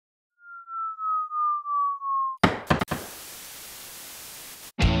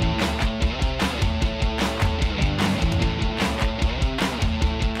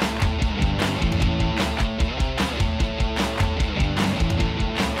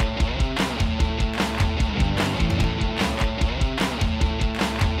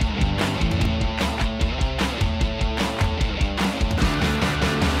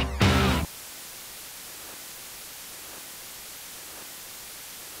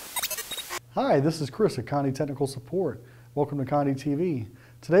Hi, this is Chris at Conde Technical Support. Welcome to Conde TV.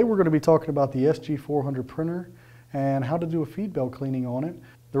 Today we're going to be talking about the SG400 printer and how to do a feed belt cleaning on it.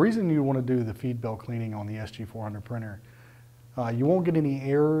 The reason you want to do the feed belt cleaning on the SG400 printer, you won't get any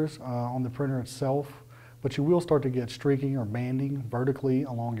errors on the printer itself, but you will start to get streaking or banding vertically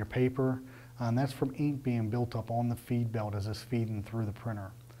along your paper, and that's from ink being built up on the feed belt as it's feeding through the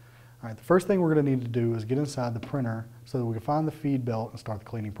printer. All right, the first thing we're going to need to do is get inside the printer so that we can find the feed belt and start the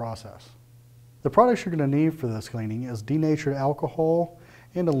cleaning process. The products you're going to need for this cleaning is denatured alcohol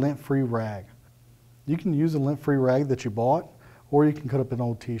and a lint-free rag. You can use a lint-free rag that you bought, or you can cut up an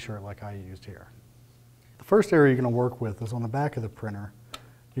old t-shirt like I used here. The first area you're going to work with is on the back of the printer.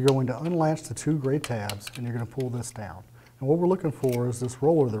 You're going to unlatch the two gray tabs and you're going to pull this down. And what we're looking for is this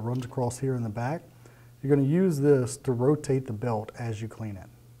roller that runs across here in the back. You're going to use this to rotate the belt as you clean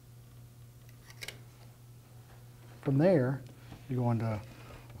it. From there, you're going to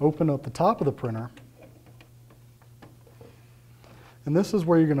open up the top of the printer, and this is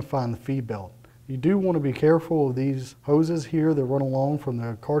where you're going to find the feed belt. You do want to be careful of these hoses here that run along from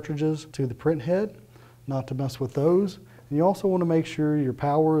the cartridges to the print head, not to mess with those. And you also want to make sure your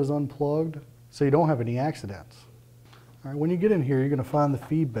power is unplugged so you don't have any accidents. All right, when you get in here, you're going to find the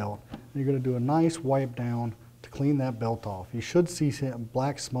feed belt, and you're going to do a nice wipe down to clean that belt off. You should see some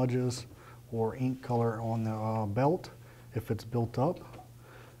black smudges or ink color on the belt if it's built up.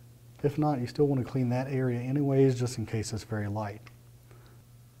 If not, you still want to clean that area anyways, just in case it's very light.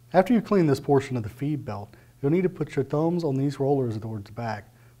 After you clean this portion of the feed belt, you'll need to put your thumbs on these rollers towards the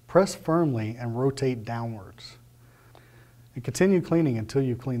back, press firmly and rotate downwards. And continue cleaning until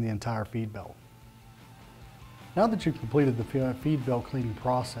you clean the entire feed belt. Now that you've completed the feed belt cleaning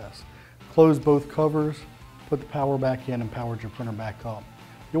process, close both covers, put the power back in and power your printer back up.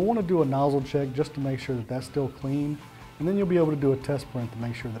 You'll want to do a nozzle check just to make sure that that's still clean, and then you'll be able to do a test print to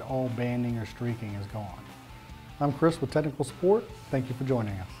make sure that all banding or streaking is gone. I'm Chris with Technical Support. Thank you for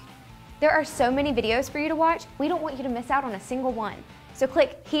joining us. There are so many videos for you to watch, we don't want you to miss out on a single one. So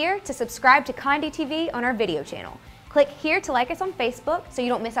click here to subscribe to Conde TV on our video channel. Click here to like us on Facebook so you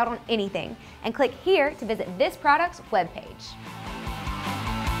don't miss out on anything. And click here to visit this product's webpage.